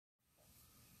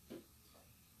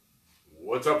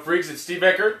What's up, freaks? It's Steve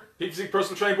Eckert, Peak Physique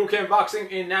Personal Training Bootcamp Boxing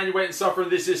in Nanuet and Suffer.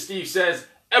 This is Steve Says,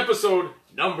 episode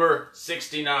number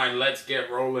 69. Let's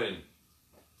get rolling.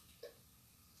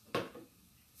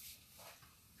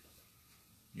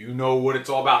 You know what it's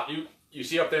all about. You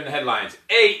see up there in the headlines,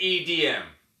 AEDM.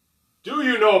 Do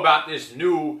you know about this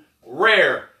new,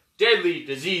 rare, deadly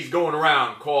disease going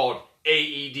around called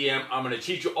AEDM? I'm going to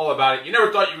teach you all about it. You never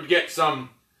thought you would get some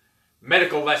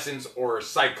medical lessons or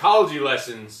psychology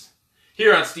lessons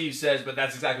here on Steve Says, but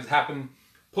that's exactly what's happened.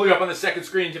 Pull you up on the second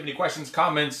screen. If you have any questions,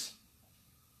 comments,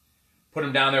 put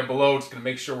them down there below. Just going to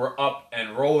make sure we're up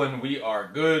and rolling. We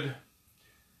are good.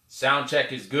 Sound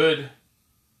check is good.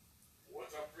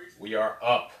 What's up, freaks? We are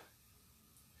up.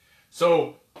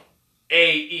 So,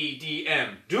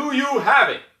 AEDM. Do you have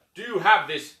it? Do you have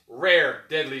this rare,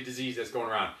 deadly disease that's going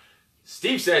around?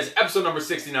 Steve Says, episode number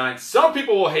 69. Some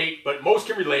people will hate, but most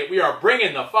can relate. We are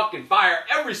bringing the fucking fire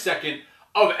every second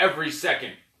of every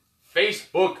second.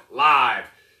 Facebook Live.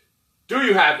 Do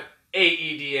you have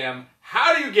AEDM?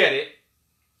 How do you get it?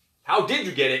 How did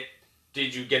you get it?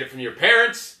 Did you get it from your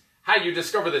parents? How do you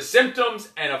discover the symptoms?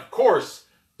 And of course,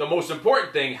 the most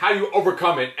important thing, how you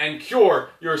overcome it and cure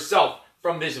yourself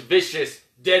from this vicious,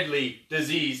 deadly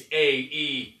disease,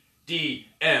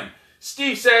 AEDM.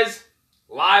 Steve Says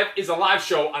Live is a live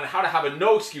show on how to have a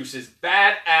no excuses,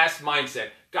 badass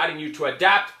mindset, guiding you to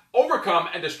adapt, overcome,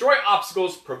 and destroy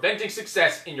obstacles, preventing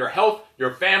success in your health,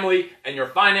 your family, and your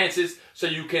finances so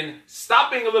you can stop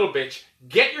being a little bitch,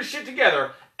 get your shit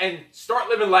together, and start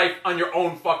living life on your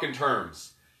own fucking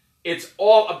terms. It's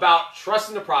all about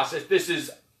trusting the process. This is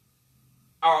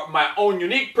my own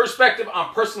unique perspective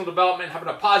on personal development, having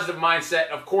a positive mindset,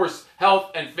 of course,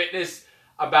 health and fitness,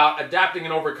 about adapting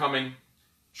and overcoming,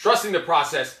 trusting the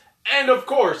process, and of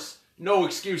course, no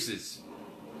excuses.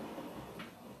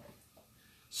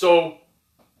 So,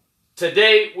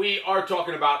 today we are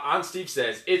talking about, on Steve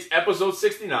Says, it's episode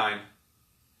 69.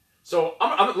 So,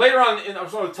 later on, I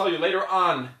just want to tell you, later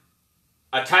on,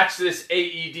 attached to this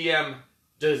AEDM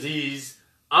disease,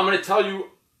 I'm going to tell you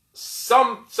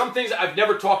some things I've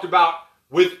never talked about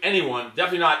with anyone,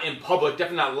 definitely not in public,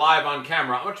 definitely not live on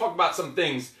camera. I'm going to talk about some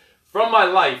things from my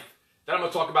life that I'm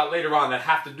going to talk about later on that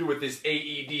have to do with this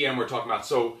AEDM we're talking about.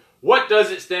 So, what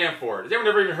does it stand for? Has anyone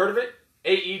ever even heard of it?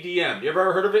 AEDM. You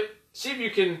ever heard of it? See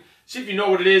if you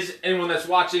know what it is. Anyone that's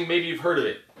watching, maybe you've heard of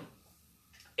it.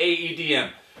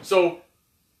 AEDM. So,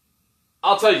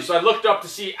 I'll tell you. So, I looked up to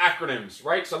see acronyms,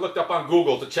 right? So, I looked up on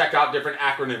Google to check out different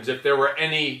acronyms, if there were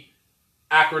any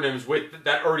acronyms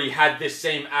that already had this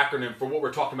same acronym for what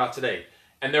we're talking about today.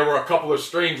 And there were a couple of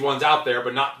strange ones out there,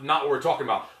 but not what we're talking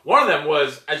about. One of them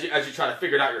was, as you try to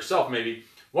figure it out yourself maybe,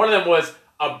 one of them was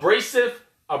abrasive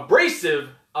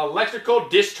electrical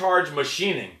discharge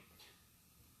machining.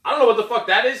 I don't know what the fuck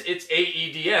that is. It's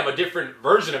AEDM, a different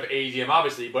version of AEDM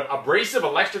obviously, but abrasive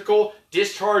electrical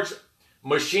discharge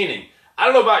machining. I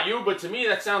don't know about you, but to me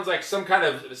that sounds like some kind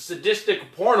of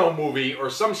sadistic porno movie or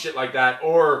some shit like that,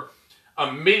 or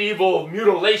a medieval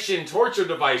mutilation torture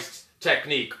device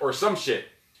technique or some shit.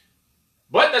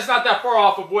 But that's not that far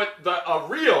off of what a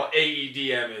real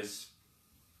AEDM is.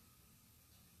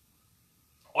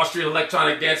 Austrian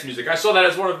electronic dance music. I saw that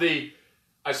as one of the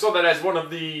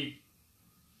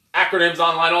acronyms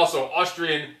online also.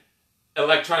 Austrian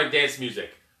electronic dance music.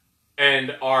 And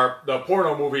the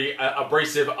porno movie,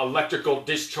 abrasive electrical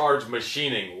discharge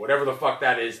machining. Whatever the fuck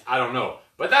that is, I don't know.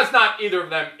 But that's not either of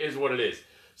them is what it is.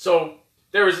 So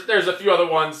there's a few other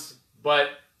ones, but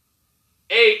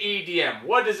AEDM,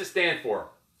 what does it stand for?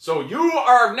 So you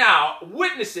are now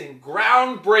witnessing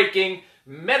groundbreaking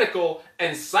medical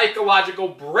and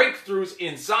psychological breakthroughs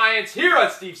in science here on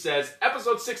Steve Says,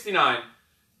 episode 69.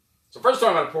 So first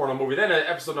talking about a porno movie, then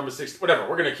episode number 60, whatever.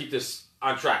 We're going to keep this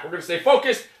on track. We're going to stay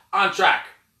focused, on track.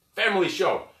 Family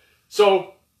show.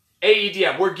 So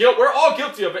AEDM, we're all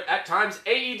guilty of it at times.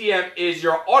 AEDM is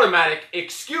your automatic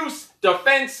excuse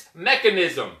defense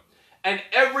mechanism. And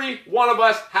every one of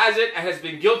us has it and has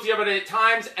been guilty of it at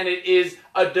times. And it is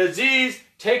a disease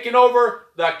taking over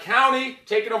the county,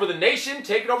 taking over the nation,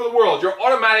 taking over the world. Your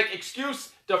automatic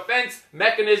excuse defense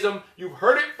mechanism. You've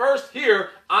heard it first here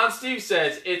on Steve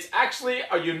Says. It's actually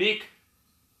a unique,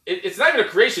 it's not even a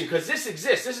creation because this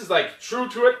exists. This is like true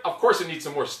to it. Of course it needs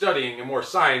some more studying and more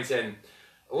science and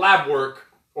lab work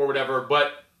or whatever,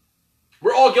 but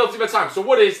we're all guilty of it at times. So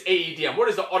what is AEDM? What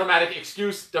is the automatic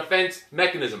excuse defense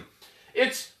mechanism?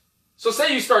 So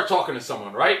say you start talking to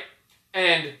someone, right?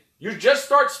 And you just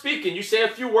start speaking, you say a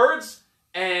few words,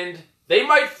 and they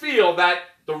might feel that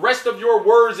the rest of your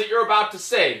words that you're about to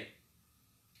say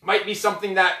might be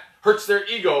something that hurts their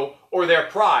ego or their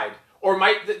pride, or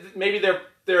maybe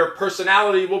their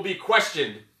personality will be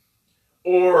questioned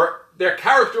or their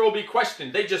character will be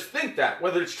questioned. They just think that.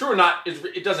 Whether it's true or not,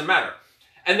 it doesn't matter.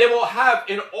 And they will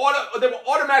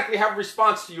automatically have a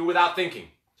response to you without thinking.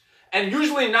 And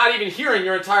usually not even hearing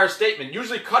your entire statement,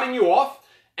 usually cutting you off,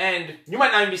 and you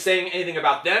might not even be saying anything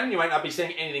about them, you might not be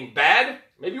saying anything bad,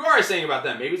 maybe you are saying about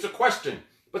them, maybe it's a question,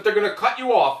 but they're going to cut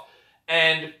you off,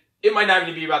 and it might not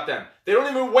even be about them. They don't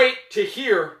even wait to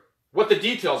hear what the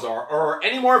details are, or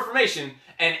any more information,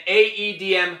 and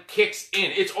AEDM kicks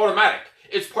in. It's automatic.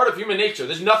 It's part of human nature.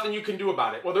 There's nothing you can do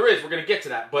about it. Well, there is, we're going to get to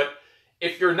that, but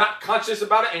if you're not conscious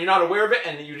about it, and you're not aware of it,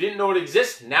 and you didn't know it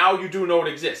exists, now you do know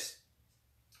it exists.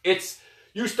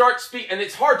 You start speaking, and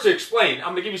it's hard to explain. I'm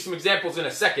going to give you some examples in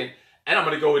a second, and I'm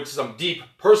going to go into some deep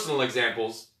personal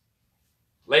examples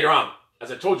later on.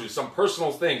 As I told you, some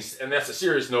personal things, and that's a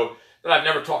serious note that I've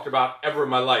never talked about ever in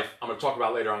my life. I'm going to talk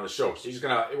about later on in the show. So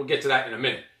we'll get to that in a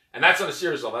minute. And that's on a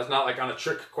serious level. That's not like on a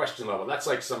trick question level. That's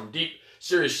like some deep,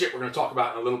 serious shit we're going to talk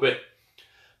about in a little bit.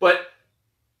 But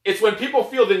it's when people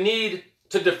feel the need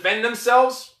to defend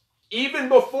themselves, even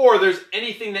before there's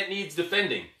anything that needs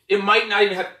defending. It might not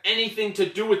even have anything to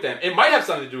do with them. It might have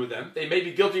something to do with them. They may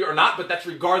be guilty or not, but that's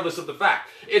regardless of the fact.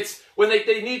 It's when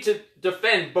they need to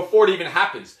defend before it even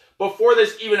happens. Before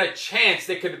there's even a chance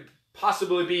they could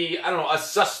possibly be, I don't know, a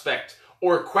suspect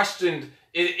or questioned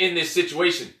in this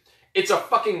situation. It's a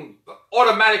fucking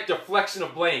automatic deflection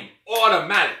of blame.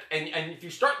 Automatic. And if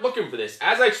you start looking for this,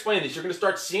 as I explain this, you're going to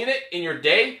start seeing it in your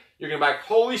day. You're going to be like,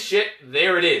 holy shit,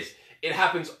 there it is. It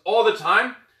happens all the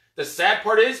time. The sad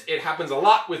part is, it happens a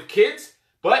lot with kids,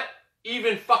 but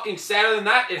even fucking sadder than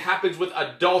that, it happens with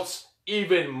adults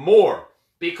even more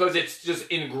because it's just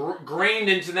ingrained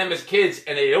into them as kids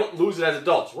and they don't lose it as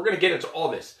adults. We're going to get into all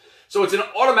this. So it's an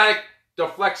automatic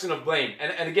deflection of blame.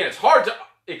 And again, it's hard to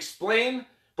explain,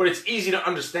 but it's easy to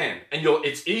understand. And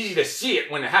it's easy to see it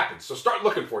when it happens. So start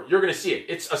looking for it. You're going to see it.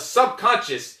 It's a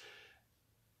subconscious,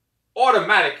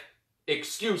 automatic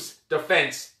excuse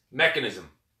defense mechanism.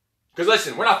 Because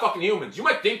listen, we're not fucking humans. You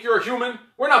might think you're a human.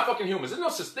 We're not fucking humans. There's no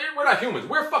system. We're not humans.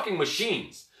 We're fucking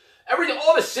machines. Everything,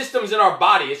 all the systems in our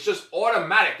body, it's just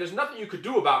automatic. There's nothing you could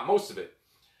do about most of it.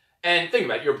 And think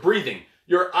about it. Your breathing,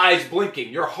 your eyes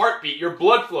blinking, your heartbeat, your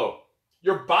blood flow,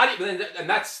 your body. And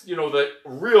that's, the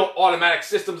real automatic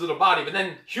systems of the body. But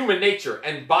then human nature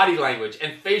and body language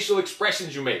and facial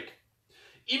expressions you make.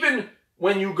 Even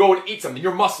when you go and eat something,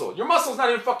 your muscle's not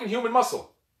even fucking human muscle.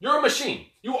 You're a machine.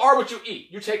 You are what you eat.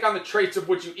 You take on the traits of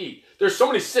what you eat. There's so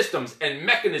many systems and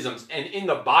mechanisms, and in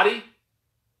the body,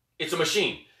 it's a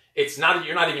machine.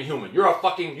 You're not even human. You are a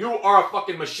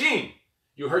fucking machine.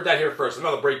 You heard that here first.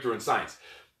 Another breakthrough in science.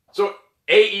 So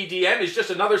AEDM is just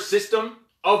another system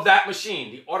of that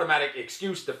machine. The automatic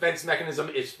excuse defense mechanism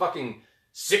is fucking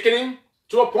sickening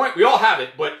to a point. We all have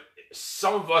it, but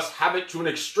some of us have it to an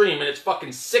extreme, and it's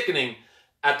fucking sickening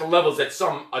at the levels that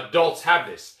some adults have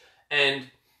this. And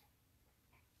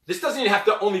this doesn't even have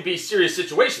to only be serious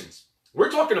situations.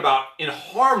 We're talking about in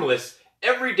harmless,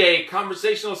 everyday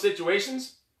conversational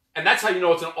situations. And that's how you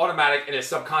know it's an automatic and it's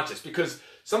subconscious. Because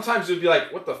sometimes you'll be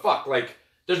like, what the fuck? Like,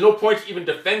 there's no point to even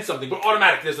defend something, but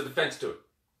automatically there's a defense to it.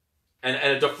 And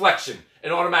a deflection,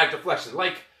 an automatic deflection.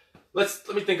 Like, let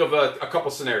me think of a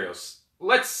couple scenarios.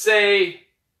 Let's say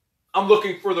I'm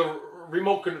looking for the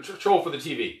remote control for the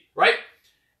TV, right?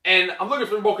 And I'm looking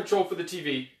for the remote control for the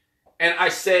TV, and I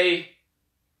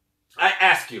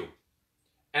ask you,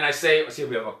 and I say, let's see if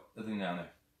we have a thing down there.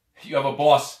 You have a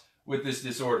boss with this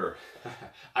disorder.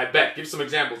 I bet. Give some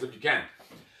examples if you can.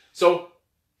 So,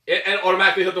 and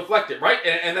automatically he'll deflect it, right?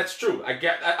 And that's true.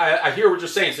 I hear what you're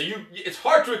saying. So it's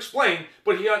hard to explain,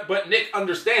 but Nick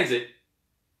understands it.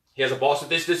 He has a boss with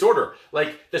this disorder.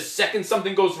 Like, the second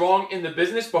something goes wrong in the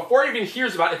business, before he even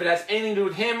hears about it, if it has anything to do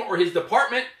with him or his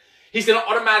department, he's going to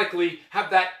automatically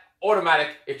have that automatic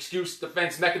excuse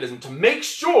defense mechanism to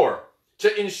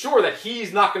ensure that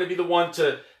he's not going to be the one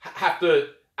to have to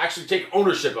actually take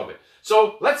ownership of it.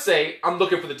 So let's say I'm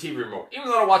looking for the TV remote, even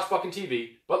though I don't watch fucking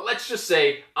TV, but let's just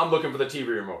say I'm looking for the TV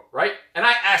remote, right? And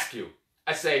I ask you,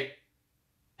 I say,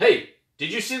 hey,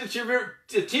 did you see the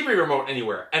TV remote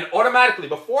anywhere? And automatically,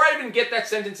 before I even get that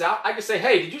sentence out, I can say,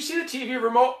 hey, did you see the TV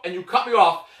remote? And you cut me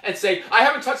off and say, I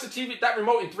haven't touched that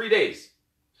remote in 3 days.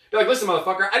 You're like, listen,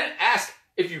 motherfucker, I didn't ask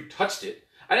if you touched it.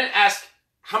 I didn't ask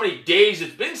how many days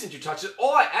it's been since you touched it.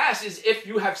 All I asked is if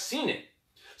you have seen it.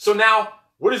 So now,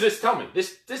 what does this tell me?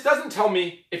 This doesn't tell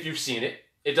me if you've seen it.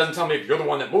 It doesn't tell me if you're the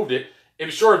one that moved it.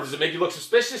 Sure, does it make you look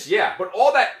suspicious? Yeah. But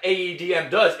all that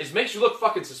AEDM does is makes you look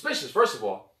fucking suspicious, first of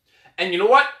all. And you know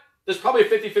what? There's probably a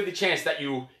 50-50 chance that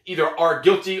you either are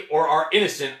guilty or are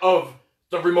innocent of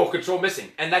the remote control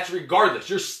missing. And that's regardless.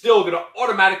 You're still going to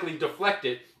automatically deflect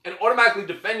it and automatically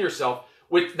defend yourself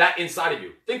with that inside of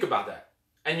you. Think about that.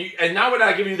 And now when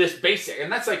I give you this basic,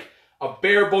 and that's like a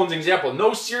bare bones example,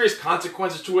 no serious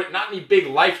consequences to it, not any big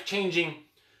life-changing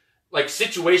like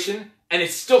situation, and it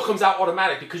still comes out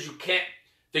automatic because you can't,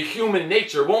 the human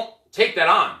nature won't take that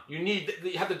on. You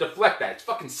have to deflect that. It's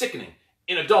fucking sickening.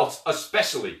 In adults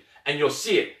especially. And you'll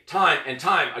see it time and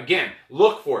time again.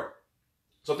 Look for it.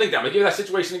 So think that. I'm going to give you that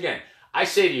situation again. I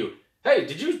say to you, hey,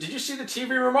 did you see the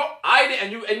TV remote? I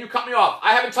did, and you cut me off.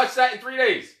 I haven't touched that in 3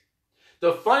 days.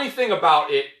 The funny thing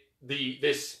about it,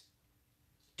 this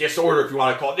disorder, if you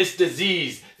want to call it, this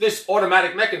disease, this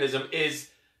automatic mechanism is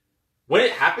when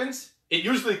it happens, it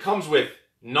usually comes with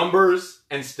numbers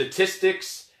and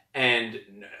statistics and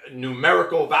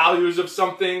numerical values of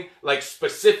something, like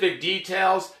specific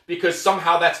details, because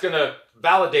somehow that's going to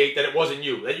validate that it wasn't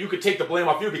you, that you could take the blame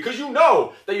off you because you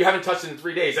know that you haven't touched it in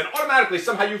 3 days, and automatically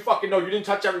somehow you fucking know you didn't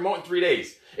touch that remote in 3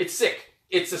 days. It's sick.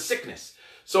 It's a sickness.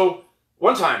 So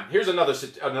one time, here's another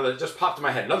just popped in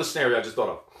my head, another scenario I just thought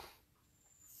of.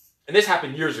 And this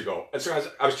happened years ago. And so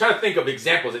I was trying to think of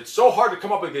examples. It's so hard to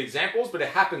come up with examples, but it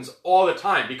happens all the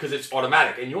time because it's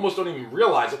automatic, and you almost don't even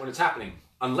realize it when it's happening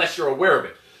unless you're aware of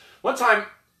it. One time,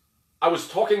 I was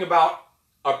talking about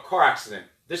a car accident.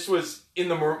 This was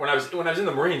when I was in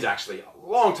the Marines, actually, a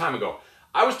long time ago.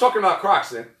 I was talking about a car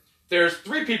accident. There's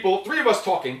three of us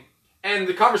talking, and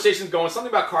the conversation's going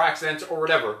something about car accidents or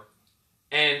whatever.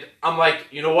 And I'm like,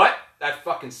 you know what? That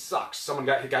fucking sucks. Someone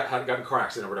got in a car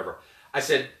accident or whatever. I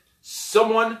said,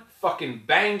 someone fucking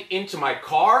banged into my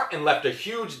car and left a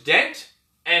huge dent,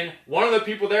 and one of the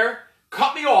people there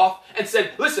cut me off and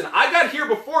said, listen, I got here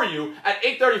before you at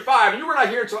 8:35, and you were not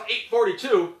here until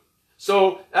 8:42,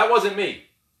 so that wasn't me.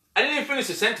 I didn't even finish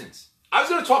the sentence. I was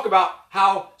going to talk about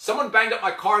how someone banged up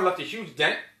my car and left a huge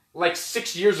dent like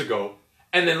 6 years ago,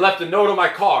 and then left a note on my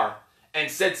car and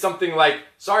said something like,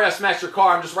 sorry I smashed your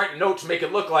car, I'm just writing notes to make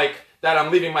it look like that I'm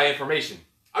leaving my information.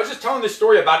 I was just telling this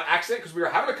story about an accident because we were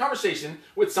having a conversation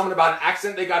with someone about an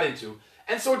accident they got into,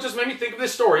 and so it just made me think of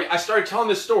this story. I started telling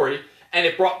this story, and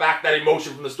it brought back that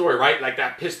emotion from the story, right? Like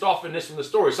that pissed offness from the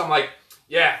story. So I'm like,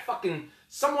 yeah, fucking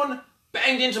someone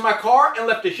banged into my car and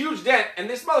left a huge dent, and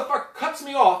this motherfucker cuts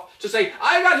me off to say,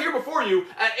 I got here before you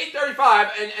at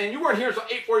 8:35, and you weren't here until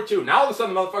 8:42. Now all of a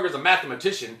sudden the motherfucker's a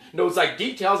mathematician, knows like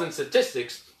details and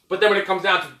statistics, but then when it comes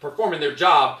down to performing their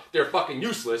job, they're fucking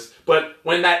useless. But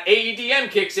when that AEDM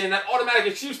kicks in, that automatic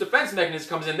excuse defense mechanism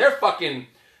comes in, they're fucking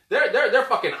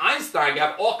Einstein. They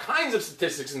have all kinds of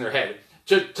statistics in their head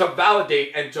to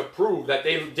validate and to prove that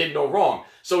they did no wrong.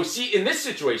 So see, in this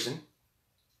situation,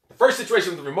 the first situation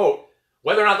with the remote,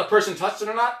 whether or not the person touched it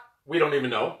or not, we don't even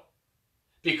know.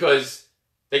 Because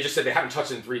they just said they haven't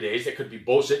touched it in 3 days. It could be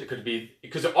bullshit. It could be,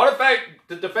 because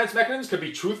the defense mechanisms could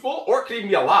be truthful or it could even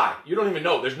be a lie. You don't even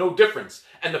know. There's no difference.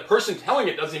 And the person telling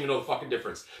it doesn't even know the fucking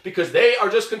difference. Because they are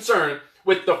just concerned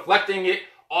with deflecting it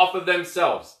off of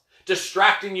themselves.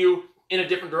 Distracting you in a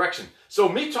different direction. So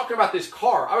me talking about this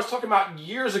car, I was talking about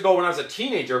years ago when I was a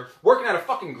teenager, working at a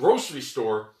fucking grocery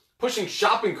store, pushing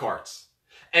shopping carts.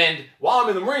 And while I'm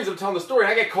in the Marines, I'm telling the story,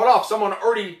 and I get caught off, someone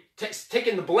already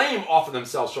taking the blame off of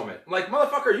themselves from it. I'm like,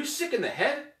 motherfucker, are you sick in the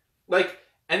head? Like,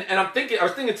 and I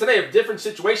was thinking today of different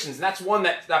situations, and that's one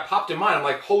that popped in mind. I'm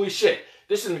like, holy shit,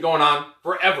 this has been going on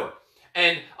forever.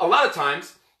 And a lot of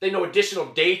times, they know additional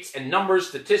dates and numbers,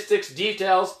 statistics,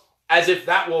 details, as if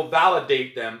that will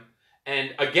validate them.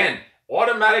 And again,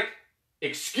 automatic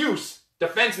excuse,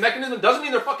 defense mechanism doesn't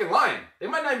mean they're fucking lying. They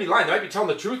might not be lying. They might be telling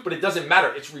the truth, but it doesn't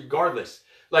matter. It's regardless.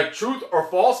 Like truth or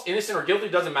false, innocent or guilty,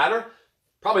 doesn't matter.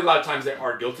 Probably a lot of times they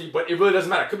are guilty, but it really doesn't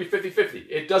matter. It could be 50-50.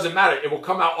 It doesn't matter. It will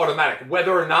come out automatic.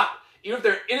 Whether or not, even if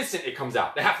they're innocent, it comes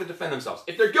out. They have to defend themselves.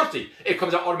 If they're guilty, it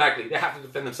comes out automatically. They have to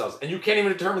defend themselves. And you can't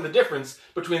even determine the difference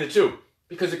between the two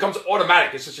because it comes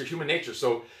automatic. It's just your human nature.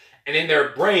 So, and in their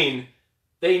brain,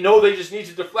 they know they just need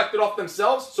to deflect it off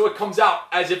themselves, so it comes out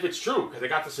as if it's true, because they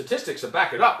got the statistics to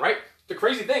back it up, right? The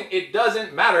crazy thing, it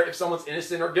doesn't matter if someone's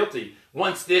innocent or guilty.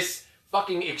 Once this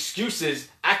fucking excuses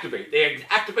activate. They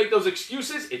activate those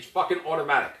excuses, it's fucking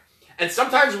automatic. And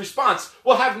sometimes the response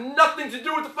will have nothing to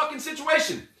do with the fucking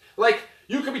situation. Like,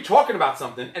 you could be talking about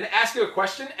something and asking a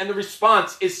question, and the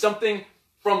response is something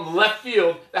from left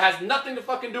field that has nothing to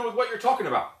fucking do with what you're talking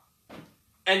about.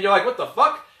 And you're like, what the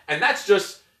fuck? And that's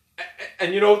just...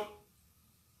 And you know,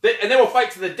 and they will fight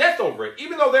to the death over it,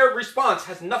 even though their response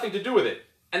has nothing to do with it.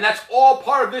 And that's all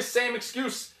part of this same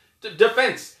excuse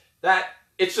defense, that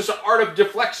it's just an art of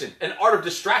deflection, an art of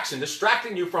distraction,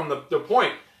 distracting you from the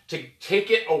point to take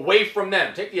it away from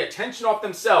them, take the attention off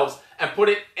themselves and put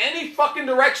it any fucking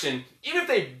direction, even if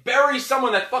they bury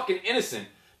someone that's fucking innocent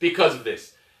because of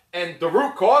this. And the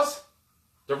root cause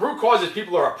is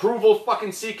people are approval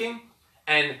fucking seeking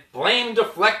and blame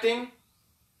deflecting,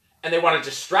 and they want to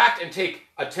distract and take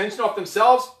attention off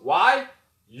themselves. Why?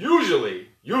 Usually,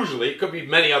 it could be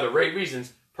many other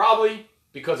reasons, probably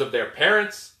because of their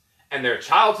parents and their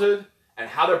childhood and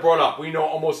how they're brought up. We know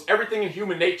almost everything in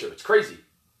human nature. It's crazy.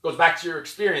 It goes back to your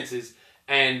experiences,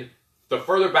 and the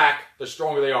further back, the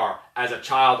stronger they are as a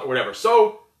child or whatever.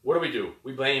 So what do?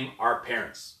 We blame our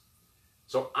parents.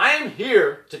 So I am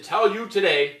here to tell you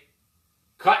today,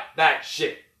 cut that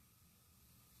shit.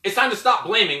 It's time to stop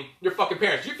blaming your fucking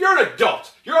parents. If you're an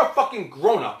adult, you're a fucking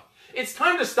grown-up, it's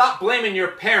time to stop blaming your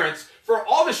parents for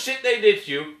all the shit they did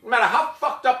to you, no matter how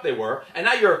fucked up they were, and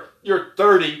now you're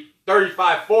 30,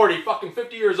 35, 40, fucking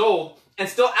 50 years old, and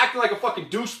still acting like a fucking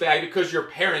douchebag because your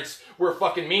parents were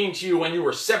fucking mean to you when you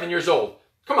were 7 years old.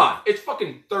 Come on, it's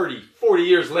fucking 30, 40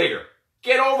 years later.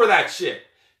 Get over that shit.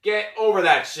 Get over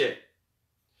that shit.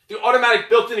 The automatic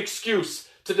built-in excuse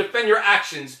to defend your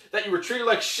actions that you were treated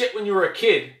like shit when you were a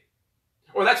kid,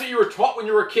 or that's what you were taught when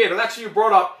you were a kid, or that's what you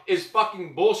brought up, is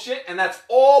fucking bullshit, and that's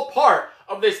all part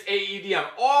of this AEDM.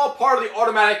 All part of the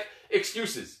automatic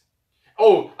excuses.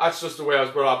 Oh, that's just the way I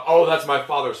was brought up. Oh, that's my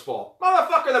father's fault.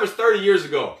 Motherfucker, that was 30 years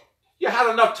ago. You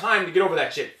had enough time to get over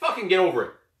that shit. Fucking get over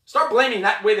it. Start blaming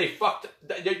that way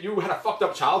you had a fucked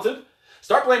up childhood.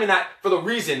 Start blaming that for the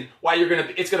reason why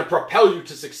it's gonna propel you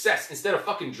to success instead of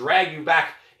fucking drag you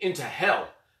back into hell.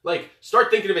 Like,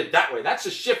 start thinking of it that way. That's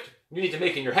a shift you need to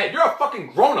make in your head. You're a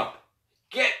fucking grown-up.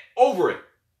 Get over it.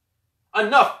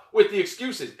 Enough with the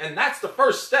excuses. And that's the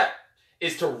first step,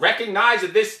 is to recognize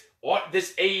that this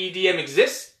AEDM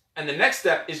exists. And the next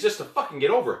step is just to fucking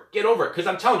get over it. Get over it. Because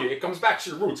I'm telling you, it comes back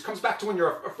to your roots. It comes back to when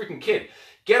you're a freaking kid.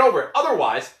 Get over it.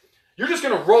 Otherwise, you're just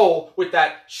going to roll with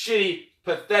that shitty,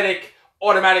 pathetic,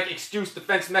 automatic excuse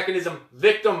defense mechanism,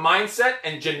 victim mindset,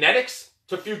 and genetics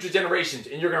to future generations.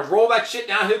 And you're going to roll that shit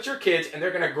downhill to your kids, and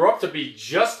they're going to grow up to be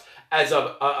just as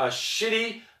a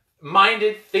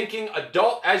shitty-minded, thinking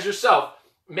adult as yourself,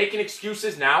 making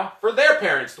excuses now for their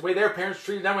parents, the way their parents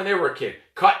treated them when they were a kid.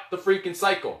 Cut the freaking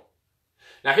cycle.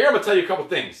 Now here I'm going to tell you a couple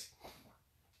things.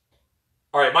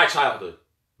 All right, my childhood,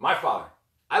 my father.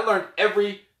 I learned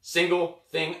every single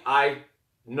thing I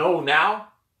know now,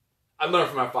 I learned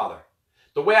from my father.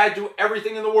 The way I do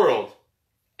everything in the world,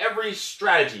 every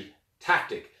strategy,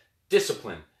 tactic,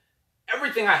 discipline,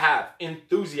 everything I have,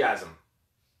 enthusiasm,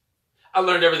 I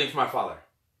learned everything from my father.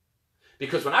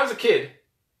 Because when I was a kid,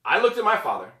 I looked at my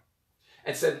father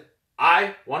and said,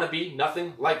 I want to be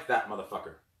nothing like that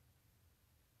motherfucker.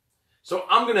 So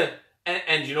I'm going to,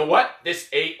 and you know what? This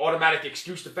automatic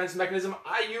excuse defense mechanism,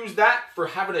 I use that for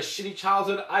having a shitty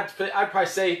childhood. I'd probably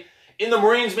say in the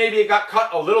Marines, maybe it got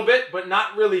cut a little bit, but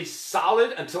not really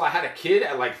solid until I had a kid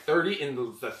at like 30 in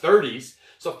the 30s.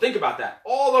 So think about that.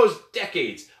 All those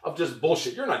decades of just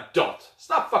bullshit. You're an adult.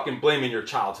 Stop fucking blaming your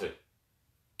childhood.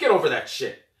 Get over that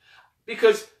shit.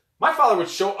 Because my father would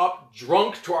show up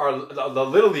drunk to the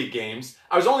Little League games.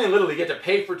 I was only in Little League, you had to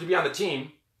pay for it to be on the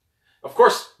team. Of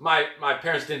course, my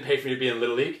parents didn't pay for me to be in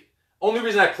Little League. Only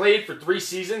reason I played for 3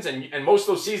 seasons, and most of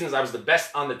those seasons I was the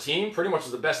best on the team, pretty much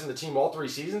was the best on the team all 3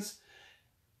 seasons.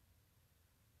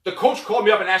 The coach called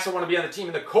me up and asked if I want to be on the team,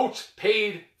 and the coach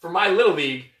paid for my Little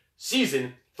League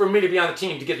season for me to be on the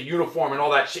team to get the uniform and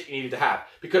all that shit you needed to have.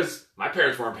 Because my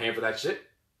parents weren't paying for that shit.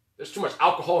 There's too much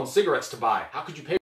alcohol and cigarettes to buy. How could you pay